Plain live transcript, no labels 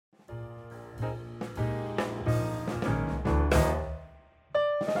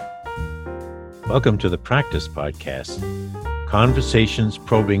Welcome to the Practice Podcast, conversations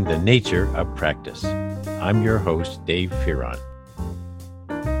probing the nature of practice. I'm your host, Dave Fearon.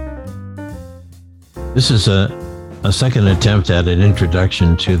 This is a second attempt at an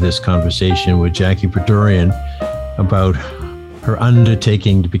introduction to this conversation with Jackie Pretorian about her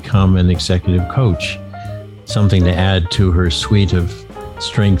undertaking to become an executive coach, something to add to her suite of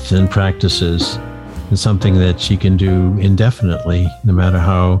strengths and practices, and something that she can do indefinitely, no matter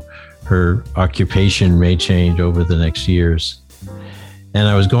how her occupation may change over the next years. And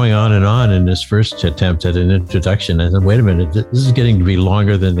I was going on in this first attempt at an introduction. I said, wait a minute, this is getting to be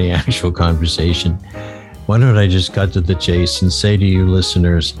longer than the actual conversation. Why don't I just cut to the chase and say to you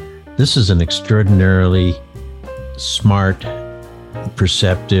listeners, this is an extraordinarily smart,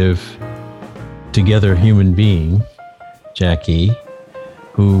 perceptive, together human being, Jackie,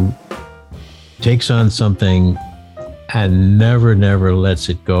 who takes on something and never lets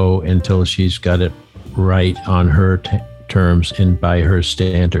it go until she's got it right on her terms and by her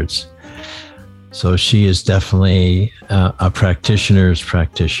standards. So she is definitely a practitioner's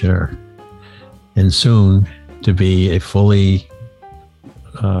practitioner, and soon to be a fully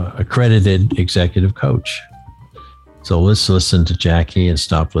accredited executive coach. So let's listen to Jackie and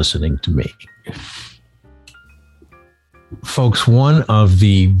stop listening to me. Folks, one of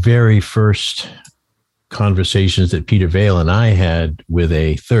the very first conversations that Peter Vale and I had with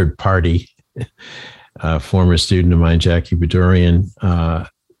a third party, former student of mine, Jackie Pretorian,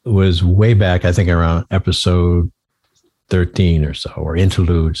 was way back, I think around episode 13 or so, or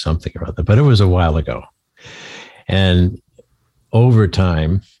interlude, something or other, but it was a while ago. And over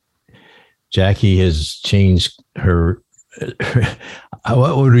time, Jackie has changed her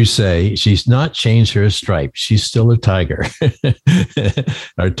what would we say? She's not changed her stripe. She's still a tiger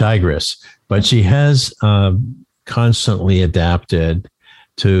or tigress, but she has constantly adapted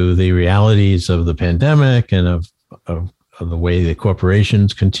to the realities of the pandemic and of the way the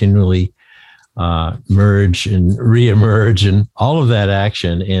corporations continually merge and reemerge and all of that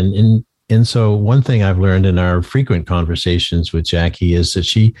action. And so one thing I've learned in our frequent conversations with Jackie is that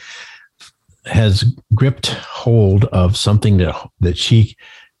she has gripped hold of something that she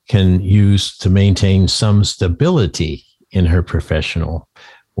can use to maintain some stability in her professional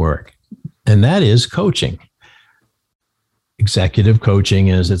work. And that is coaching. Executive coaching,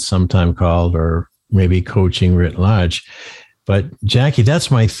 as it's sometimes called, or maybe coaching writ large. But Jackie,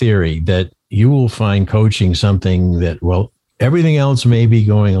 that's my theory, that you will find coaching something that, well, everything else may be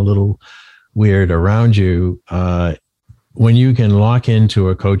going a little weird around you. When you can lock into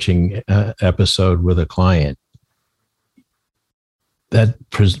a coaching episode with a client, that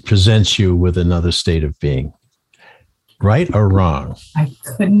presents you with another state of being. Right or wrong? I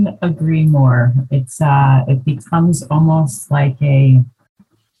couldn't agree more. It becomes almost like a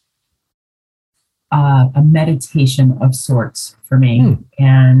meditation of sorts for me.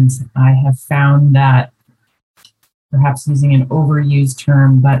 And I have found that, perhaps using an overused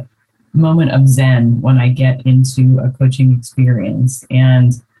term, but moment of Zen when I get into a coaching experience.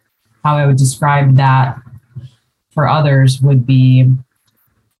 And how I would describe that for others would be,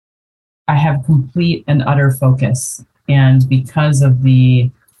 I have complete and utter focus. And because of the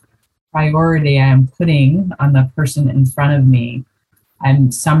priority I am putting on the person in front of me,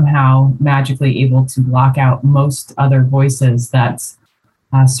 I'm somehow magically able to block out most other voices that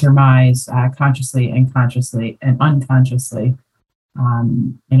surmise consciously and consciously and unconsciously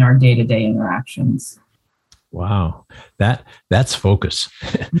in our day-to-day interactions. Wow. That's focus.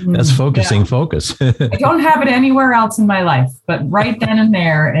 That's focusing. Focus. I don't have it anywhere else in my life, but right then and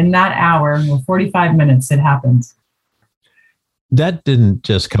there in that hour, 45 minutes, it happens. That didn't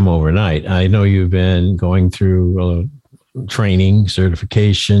just come overnight. I know you've been going through training,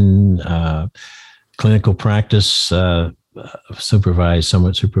 certification, clinical practice, supervised,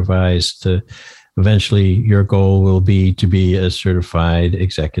 somewhat supervised. Eventually, your goal will be to be a certified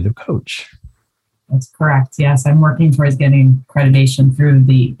executive coach. That's correct. Yes, I'm working towards getting accreditation through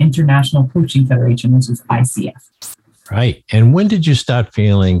the International Coaching Federation, which is ICF. Right. And when did you start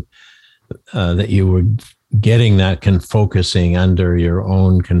feeling that you were getting that focusing under your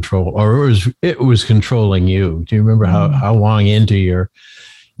own control, or it was controlling you? Do you remember how long into your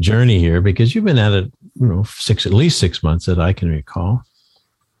journey here? Because you've been at it, at least 6 months that I can recall.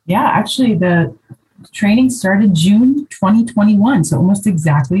 Yeah, actually, the training started June 2021, so almost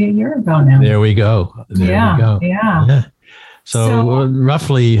exactly a year ago now. There we go. Yeah. So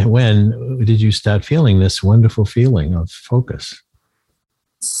roughly when did you start feeling this wonderful feeling of focus?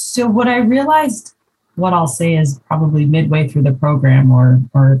 So what I realized, what I'll say is probably midway through the program, or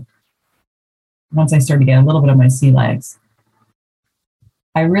once I started to get a little bit of my sea legs,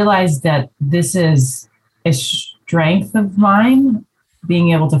 I realized that this is a strength of mine,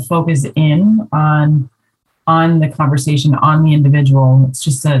 being able to focus in on the conversation, on the individual. It's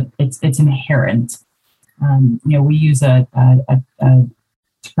just it's inherent. We use a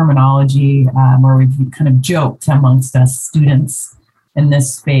terminology where we've kind of joked amongst us students in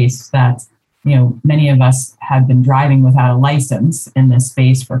this space that, many of us have been driving without a license in this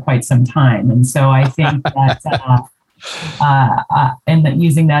space for quite some time. And so I think that, and that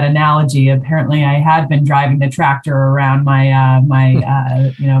using that analogy, apparently I had been driving the tractor around my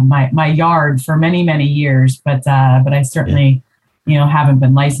yard for many, many years, but I certainly, haven't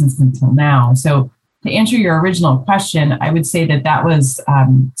been licensed until now. So to answer your original question, I would say that was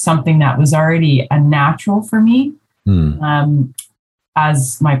something that was already a natural for me.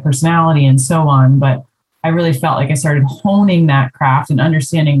 As my personality and so on. But I really felt like I started honing that craft and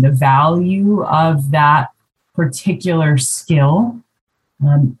understanding the value of that particular skill.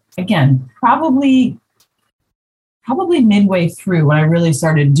 Again, probably midway through when I really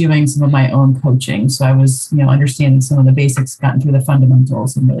started doing some of my own coaching. So I was, understanding some of the basics, gotten through the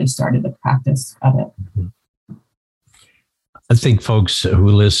fundamentals, and really started the practice of it. I think folks who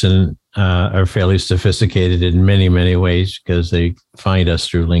listen are fairly sophisticated in many, many ways because they find us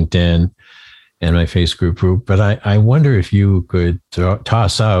through LinkedIn and my Facebook group. But I wonder if you could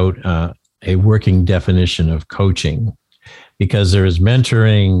toss out a working definition of coaching, because there's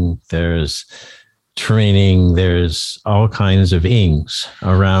mentoring, there's training, there's all kinds of ings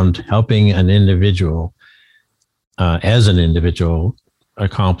around helping an individual as an individual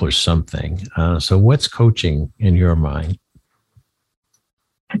accomplish something. So what's coaching in your mind?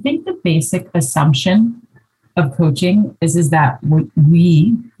 I think the basic assumption of coaching is that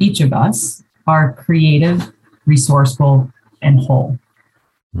we, each of us, are creative, resourceful, and whole.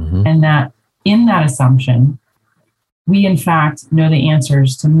 Mm-hmm. And that in that assumption, we in fact know the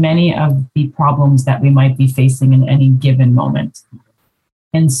answers to many of the problems that we might be facing in any given moment.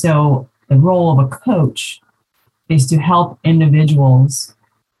 And so the role of a coach is to help individuals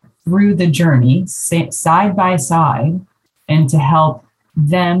through the journey, side by side, and to help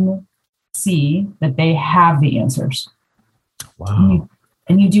them see that they have the answers. Wow.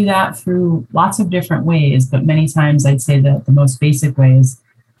 And you do that through lots of different ways, but many times I'd say that the most basic way is,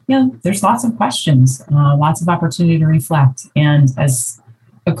 there's lots of questions, lots of opportunity to reflect. And as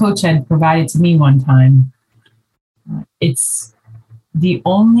a coach had provided to me one time, it's the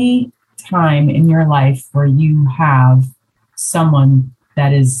only time in your life where you have someone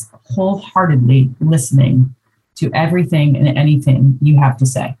that is wholeheartedly listening to everything and anything you have to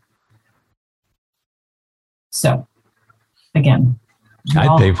say. So, again,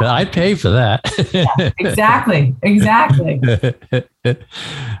 I'd pay for that. Yeah, exactly.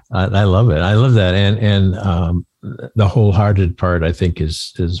 I love it. I love that, and the wholehearted part, I think,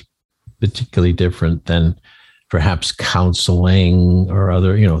 is particularly different than perhaps counseling or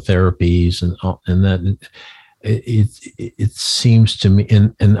other, therapies, and that it seems to me,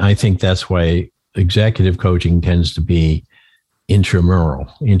 and I think that's why executive coaching tends to be intramural.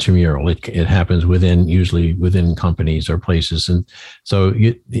 It happens usually within companies or places. And so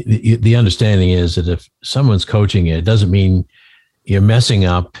the understanding is that if someone's coaching it doesn't mean you're messing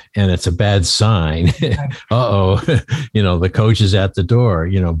up and it's a bad sign. The coach is at the door.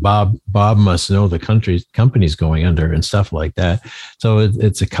 Bob must know the company's going under and stuff like that. So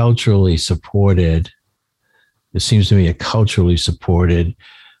it's a culturally supported, it seems to me, a culturally supported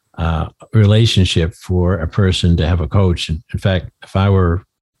relationship for a person to have a coach. In fact, if I were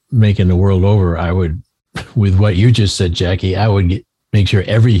making the world over, I would, with what you just said, Jackie, I would make sure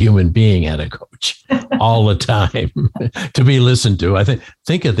every human being had a coach all the time to be listened to. I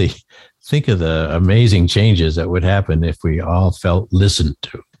think of the amazing changes that would happen if we all felt listened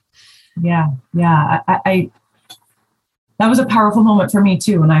to. Yeah. I that was a powerful moment for me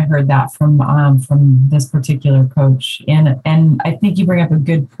too when I heard that from this particular coach. And I think you bring up a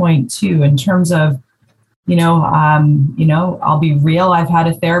good point too in terms of, I'll be real. I've had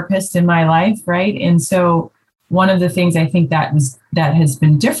a therapist in my life, right? And so one of the things I think that has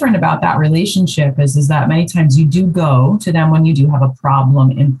been different about that relationship is that many times you do go to them when you do have a problem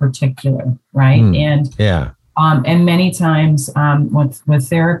in particular, right? And many times with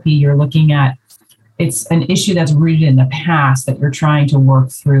therapy, you're looking at, it's an issue that's rooted in the past that you're trying to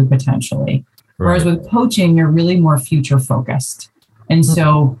work through potentially. Right. Whereas with coaching, you're really more future focused. And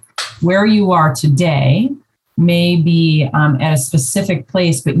so where you are today may be at a specific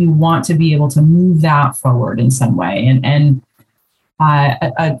place, but you want to be able to move that forward in some way. And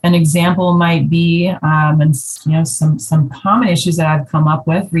an example might be, some common issues that I've come up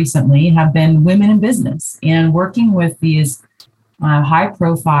with recently have been women in business and working with these high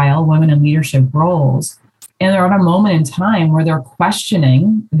profile women in leadership roles. And they're at a moment in time where they're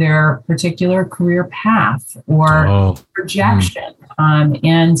questioning their particular career path or projection.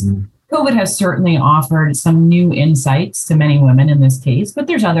 And COVID has certainly offered some new insights to many women in this case, but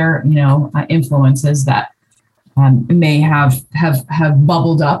there's other, influences that may have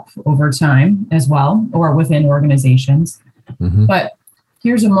bubbled up over time as well, or within organizations. But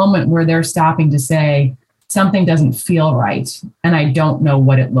here's a moment where they're stopping to say, something doesn't feel right, and I don't know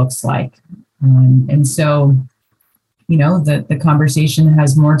what it looks like. And so, the conversation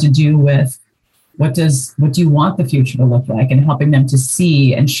has more to do with what do you want the future to look like, and helping them to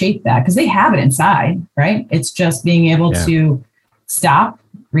see and shape that, because they have it inside, right? It's just being able to stop,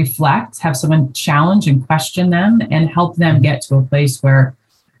 reflect, have someone challenge and question them, and help them get to a place where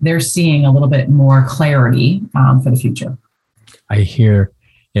they're seeing a little bit more clarity for the future. I hear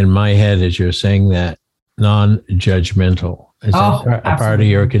in my head, as you're saying that, non-judgmental. Is that a part of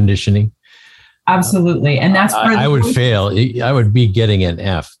your conditioning? Absolutely. And that's where I would fail. I would be getting an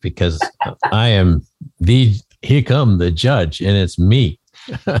F, because I am here come the judge, and it's me.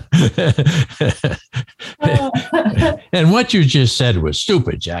 And what you just said was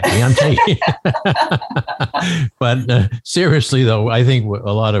stupid, Jackie. I'm telling you. But seriously, though, I think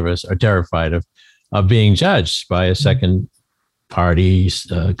a lot of us are terrified of being judged by a second party,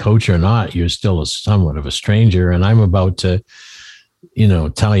 coach or not. You're still somewhat of a stranger, and I'm about to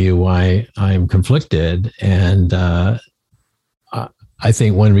tell you why I'm conflicted. And I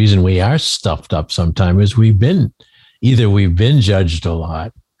think one reason we are stuffed up sometimes is we've been judged a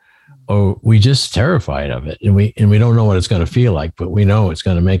lot, or we just terrified of it. And we don't know what it's going to feel like, but we know it's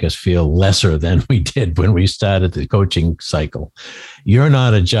going to make us feel lesser than we did when we started the coaching cycle. You're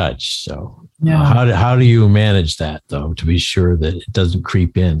not a judge. So how do you manage that, though, to be sure that it doesn't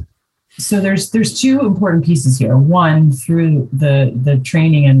creep in? So there's two important pieces here. One, through the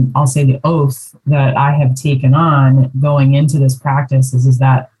training, and I'll say the oath that I have taken on going into this practice is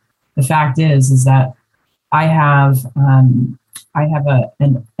that the fact is that I have an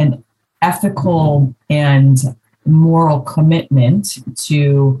ethical and moral commitment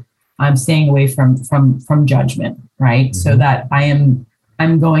to staying away from judgment, right? So that I'm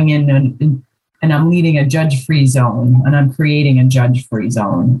going in and I'm leading a judge-free zone, and I'm creating a judge-free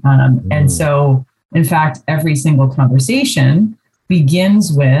zone. And so, in fact, every single conversation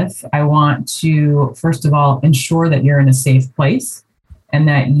begins with, I want to, first of all, ensure that you're in a safe place and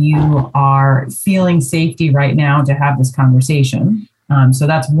that you are feeling safety right now to have this conversation. So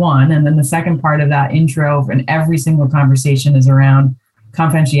that's one. And then the second part of that intro in every single conversation is around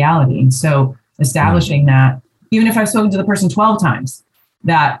confidentiality. So establishing that, even if I've spoken to the person 12 times,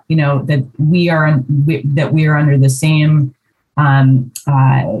 that that we are under the same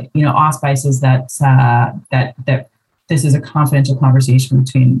auspices that this is a confidential conversation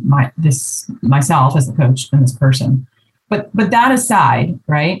between myself as the coach and this person. But that aside,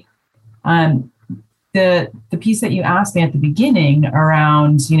 right? The piece that you asked me at the beginning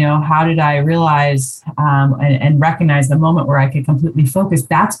around, how did I realize and recognize the moment where I could completely focus?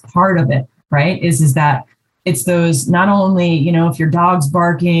 That's part of it, right? Is that it's those, not only, if your dog's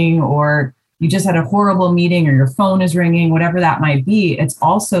barking or you just had a horrible meeting or your phone is ringing, whatever that might be, it's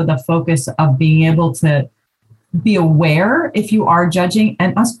also the focus of being able to be aware if you are judging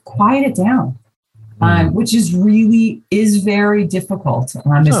and us quiet it down, which is very difficult. It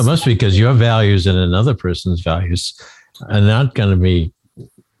must be because your values and another person's values are not going to be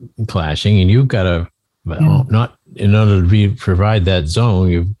clashing, and you've got to, not in order to provide that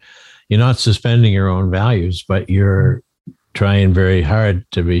zone, you're not suspending your own values, but you're trying very hard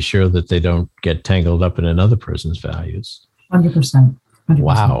to be sure that they don't get tangled up in another person's values. 100%.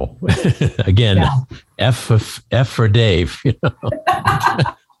 Wow. Again, F for Dave. I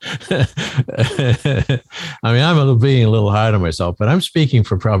mean, I'm being a little hard on myself, but I'm speaking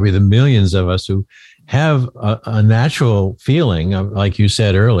for probably the millions of us who have a natural feeling of, like you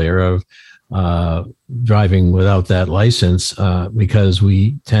said earlier, of driving without that license, because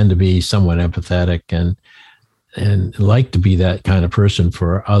we tend to be somewhat empathetic and like to be that kind of person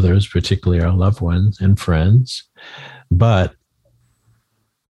for others, particularly our loved ones and friends. But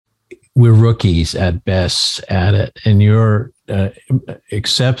we're rookies at best at it, and you're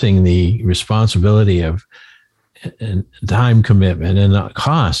accepting the responsibility of and time commitment and the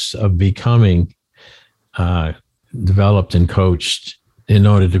costs of becoming developed and coached in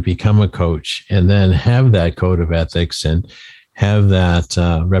order to become a coach, and then have that code of ethics and have that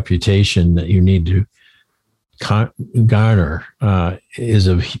reputation that you need to garner is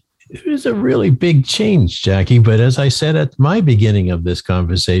a really big change, Jackie. But as I said at my beginning of this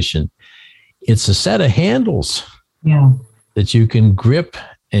conversation, it's a set of handles. Yeah. that you can grip.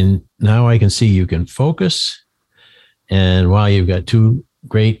 And now I can see you can focus. And while you've got two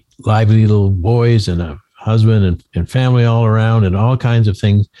great, lively little boys and a husband and family all around and all kinds of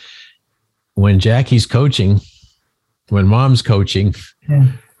things, when Jackie's coaching, when mom's coaching,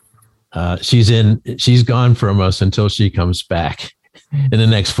 she's gone from us until she comes back in the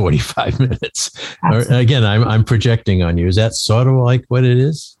next 45 minutes. Or, again, I'm projecting on you. Is that sort of like what it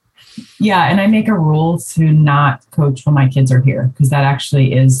is? Yeah. And I make a rule to not coach when my kids are here, because that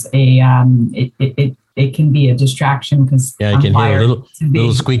actually is it can be a distraction, because you can hear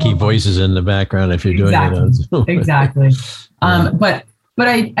little squeaky voices in the background if you're doing it on Zoom. Exactly. But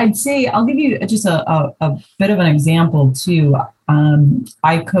I'd say, I'll give you just a bit of an example too.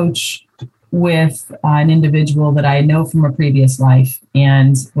 I coach with an individual that I know from a previous life.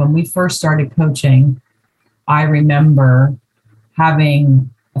 And when we first started coaching, I remember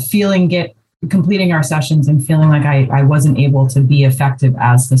completing our sessions and feeling like I wasn't able to be effective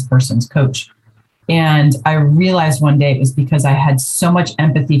as this person's coach. And I realized one day it was because I had so much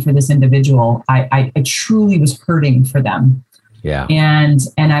empathy for this individual. I truly was hurting for them. Yeah. And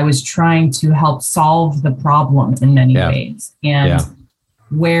I was trying to help solve the problem in many ways. And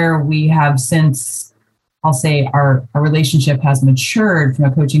where we have since, I'll say our relationship has matured from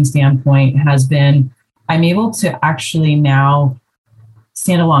a coaching standpoint, has been, I'm able to actually now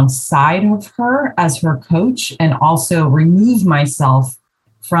stand alongside of her as her coach, and also remove myself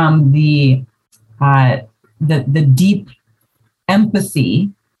from the deep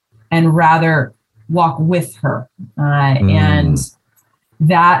empathy and rather walk with her. And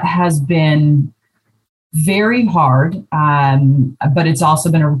that has been very hard, but it's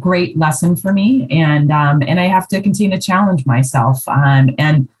also been a great lesson for me. And I have to continue to challenge myself.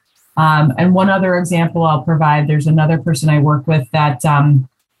 And one other example I'll provide, there's another person I work with that I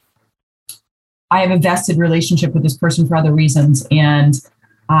have a vested relationship with this person for other reasons. And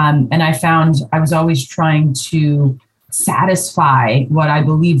I found I was always trying to satisfy what I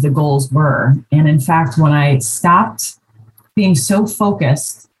believe the goals were. And in fact, when I stopped being so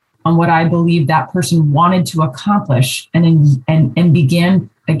focused on what I believed that person wanted to accomplish, and began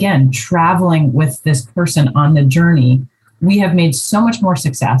again traveling with this person on the journey, we have made so much more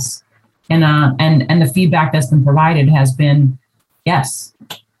success. And the feedback that's been provided has been, yes,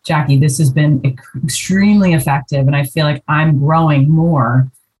 Jackie, this has been extremely effective. And I feel like I'm growing more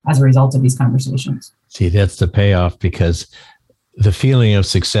as a result of these conversations. See, that's the payoff, because the feeling of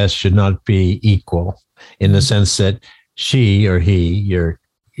success should not be equal, in the sense that she or he,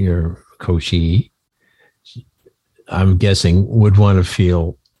 your coachee, I'm guessing, would want to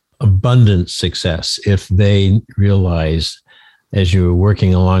feel abundant success if they realized, as you were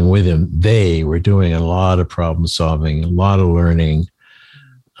working along with him, they were doing a lot of problem solving, a lot of learning.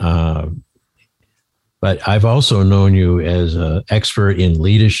 But I've also known you as an expert in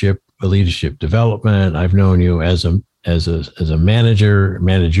leadership development. I've known you as a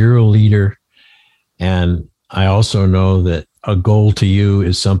managerial leader. And I also know that a goal to you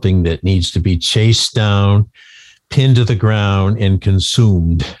is something that needs to be chased down, pinned to the ground, and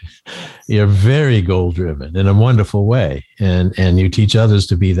consumed. You're very goal driven in a wonderful way. And you teach others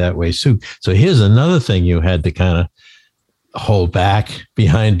to be that way too. So here's another thing you had to kind of hold back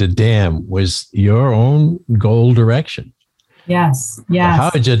behind the dam, was your own goal direction. Yes. How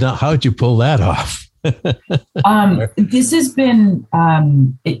did you pull that off? This has been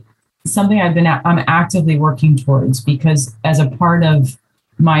something I'm actively working towards, because as a part of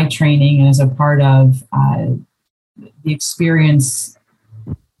my training and as a part of the experience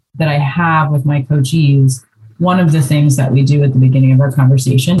that I have with my coachees, one of the things that we do at the beginning of our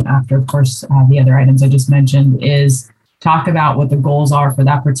conversation, after, of course, the other items I just mentioned, is talk about what the goals are for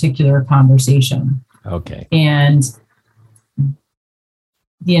that particular conversation. Okay. And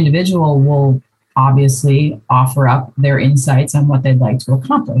the individual will obviously offer up their insights on what they'd like to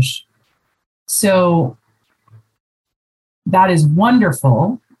accomplish. So that is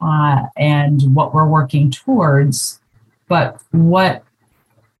wonderful, and what we're working towards. But what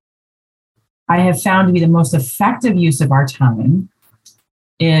I have found to be the most effective use of our time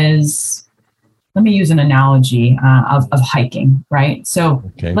is, let me use an analogy of hiking, right? So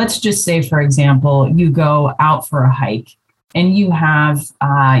Let's just say, for example, you go out for a hike and you have,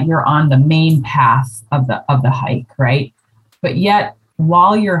 you're on the main path of the hike, right? But yet,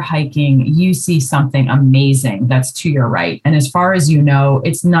 while you're hiking, you see something amazing that's to your right. And as far as you know,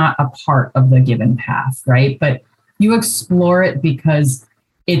 it's not a part of the given path, right? But you explore it because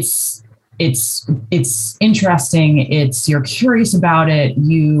it's interesting. You're curious about it.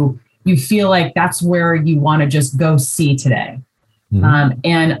 You feel like that's where you want to just go see today. Mm-hmm.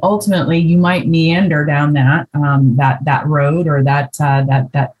 And ultimately, you might meander down that road or that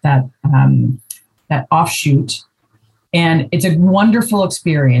offshoot, and it's a wonderful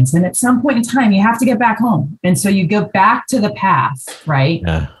experience. And at some point in time, you have to get back home, and so you go back to the path, right?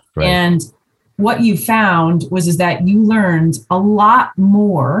 Yeah, right. And what you found is that you learned a lot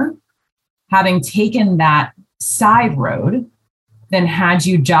more having taken that side road than had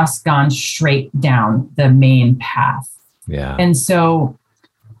you just gone straight down the main path. Yeah. And so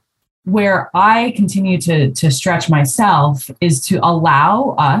where I continue to stretch myself is to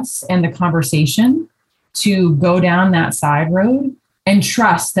allow us and the conversation to go down that side road and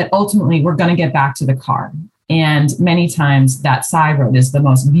trust that ultimately we're going to get back to the car. And many times that side road is the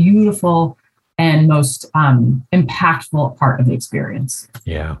most beautiful and most impactful part of the experience.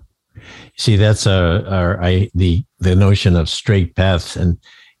 Yeah. See, that's the notion of straight paths and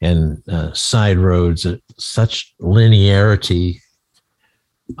side roads, such linearity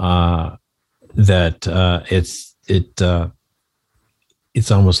that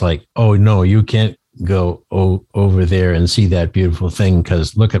it's almost like, oh no, you can't go over there and see that beautiful thing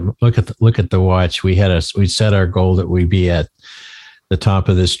because look at the watch. We set our goal that we'd be at the top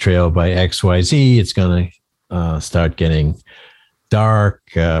of this trail by XYZ. It's going to start getting dark,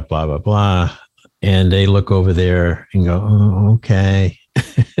 blah, blah, blah. And they look over there and go, oh, okay.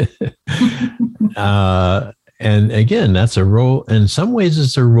 And again, that's a role. In some ways,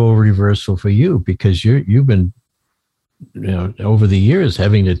 it's a role reversal for you because you've been, over the years,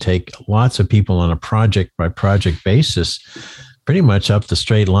 having to take lots of people on a project by project basis, pretty much up the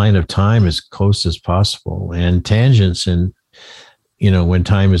straight line of time as close as possible, and tangents and, when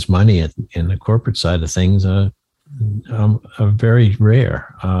time is money in the corporate side of things are very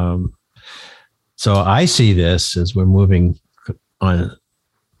rare. So I see this as we're moving on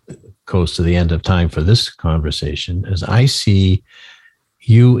close to the end of time for this conversation, as I see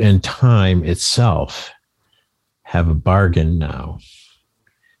you and time itself have a bargain now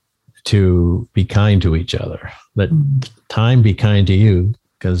to be kind to each other. Let time be kind to you,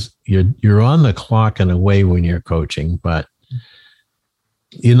 because you're on the clock in a way when you're coaching, but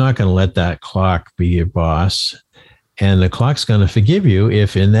you're not going to let that clock be your boss. And the clock's going to forgive you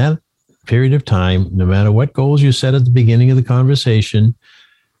if in that period of time, no matter what goals you set at the beginning of the conversation,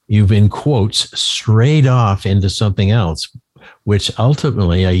 you've, in quotes, strayed off into something else, which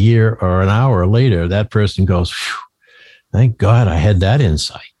ultimately a year or an hour later, that person goes, thank God I had that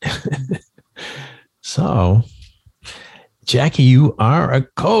insight. So, Jackie, you are a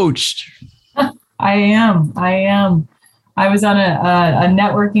coach. I am. I was on a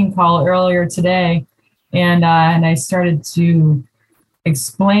networking call earlier today, and I started to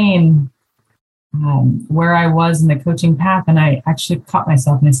explain where I was in the coaching path, and I actually caught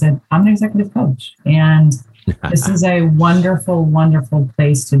myself and I said, I'm an executive coach, and this is a wonderful, wonderful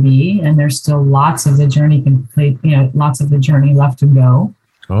place to be. And there's still lots of the journey lots of the journey left to go.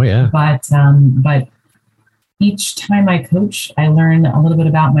 Oh yeah. But each time I coach, I learn a little bit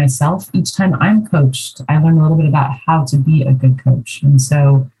about myself. Each time I'm coached, I learn a little bit about how to be a good coach. And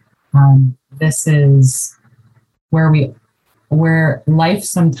so this is where life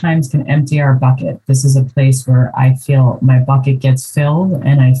sometimes can empty our bucket. This is a place where I feel my bucket gets filled,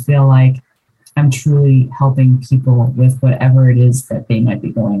 and I feel like I'm truly helping people with whatever it is that they might be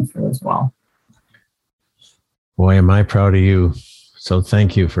going through as well. Boy, am I proud of you. So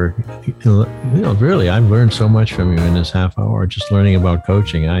thank you for, really, I've learned so much from you in this half hour, just learning about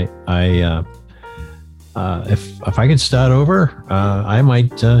coaching. If I could start over, I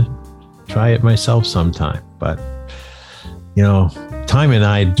might try it myself sometime, but time and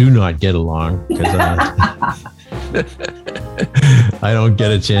I do not get along because I don't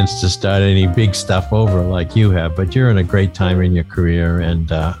get a chance to start any big stuff over like you have, but you're in a great time in your career.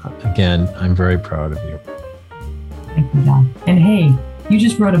 And again, I'm very proud of you. Thank you, Don. And hey, you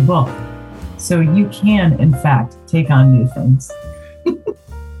just wrote a book, so you can, in fact, take on new things.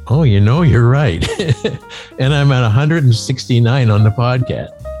 Oh, you're right. And I'm at 169 on the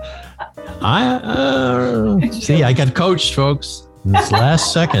podcast. I got coached, folks. In this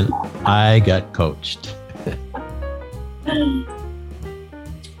last second, I got coached.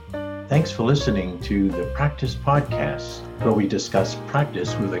 Thanks for listening to the Practice Podcast, where we discuss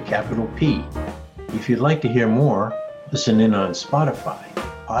practice with a capital P. If you'd like to hear more, listen in on Spotify,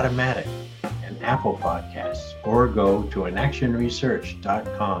 Automatic, and Apple Podcasts, or go to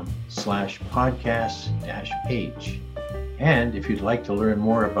inactionresearch.com/podcast-page. And if you'd like to learn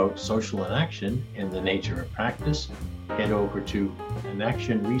more about social inaction and the nature of practice, head over to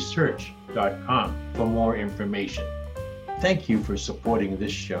inactionresearch.com for more information. Thank you for supporting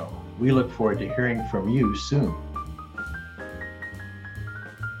this show. We look forward to hearing from you soon.